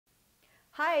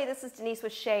Hi, this is Denise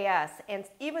with Shay S. And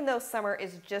even though summer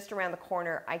is just around the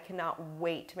corner, I cannot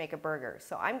wait to make a burger.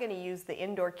 So I'm going to use the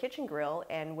indoor kitchen grill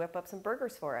and whip up some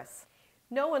burgers for us.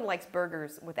 No one likes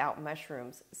burgers without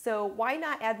mushrooms. So why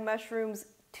not add mushrooms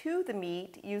to the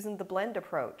meat using the blend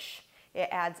approach? It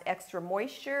adds extra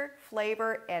moisture,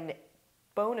 flavor, and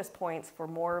bonus points for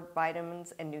more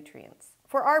vitamins and nutrients.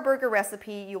 For our burger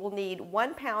recipe, you will need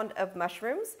 1 pound of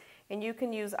mushrooms, and you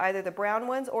can use either the brown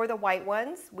ones or the white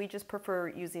ones. We just prefer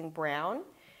using brown.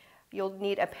 You'll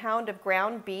need 1 pound of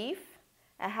ground beef,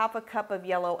 1/2 cup of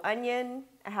yellow onion,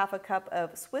 1/2 cup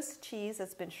of Swiss cheese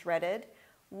that's been shredded,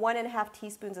 1½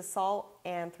 teaspoons of salt,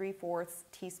 and 3/4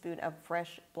 teaspoon of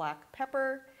fresh black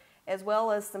pepper, as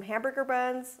well as some hamburger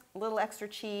buns, a little extra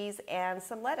cheese, and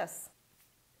some lettuce.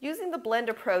 Using the blend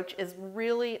approach is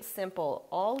really simple.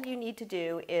 All you need to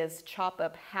do is chop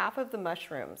up half of the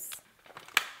mushrooms.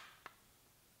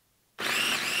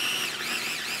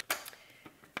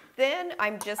 Then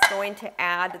I'm just going to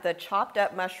add the chopped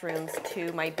up mushrooms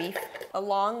to my beef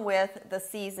along with the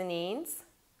seasonings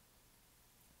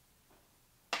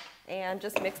and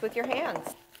just mix with your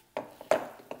hands.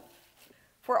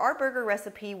 For our burger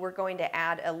recipe, we're going to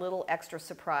add a little extra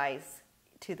surprise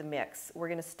to the mix. We're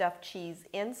going to stuff cheese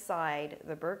inside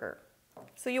the burger.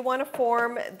 So you want to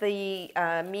form the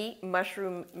meat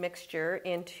mushroom mixture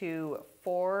into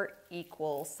 4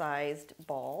 equal sized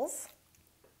balls.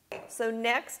 So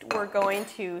next we're going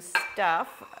to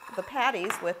stuff the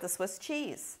patties with the Swiss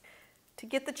cheese. To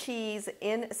get the cheese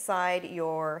inside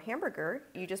your hamburger,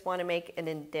 you just want to make an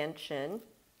indentation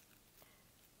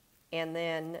and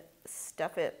then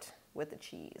stuff it with the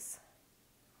cheese.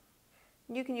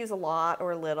 You can use a lot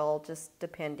or a little, just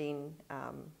depending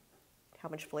how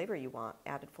much flavor you want,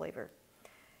 added flavor.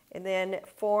 And then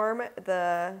form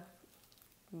the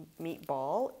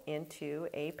meatball into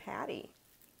a patty.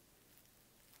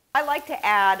 I like to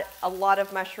add a lot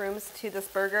of mushrooms to this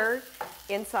burger,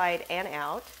 inside and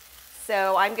out.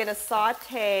 So I'm going to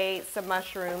saute some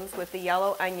mushrooms with the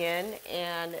yellow onion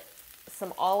and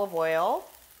some olive oil.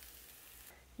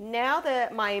 Now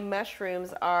that my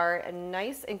mushrooms are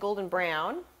nice and golden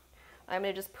brown, I'm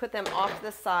going to just put them off to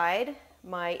the side.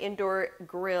 My indoor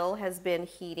grill has been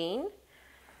heating,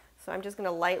 so I'm just going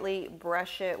to lightly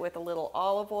brush it with a little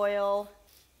olive oil.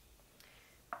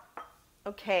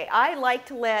 Okay, I like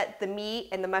to let the meat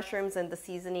and the mushrooms and the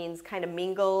seasonings kind of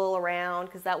mingle around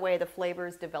because that way the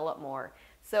flavors develop more.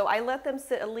 So I let them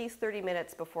sit at least 30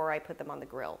 minutes before I put them on the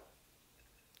grill.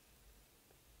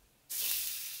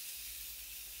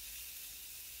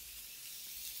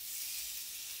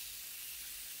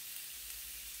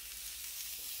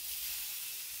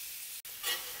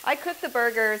 I cook the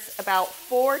burgers about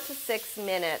 4 to 6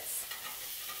 minutes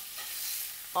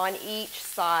on each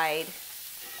side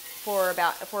for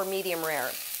medium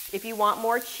rare. If you want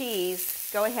more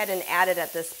cheese, go ahead and add it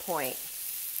at this point.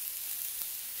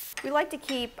 We like to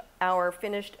keep our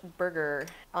finished burger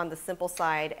on the simple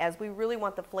side as we really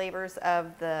want the flavors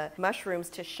of the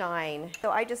mushrooms to shine. So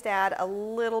I just add a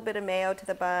little bit of mayo to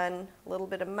the bun, a little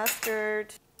bit of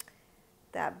mustard,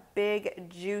 that big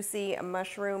juicy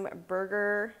mushroom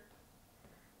burger,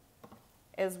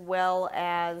 as well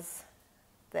as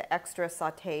the extra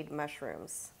sauteed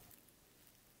mushrooms.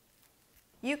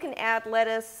 You can add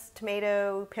lettuce,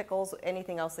 tomato, pickles,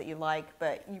 anything else that you like,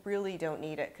 but you really don't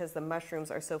need it because the mushrooms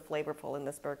are so flavorful in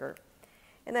this burger.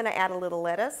 And then I add a little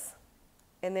lettuce,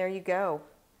 and there you go.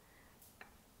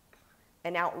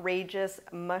 An outrageous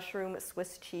mushroom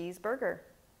Swiss cheese burger.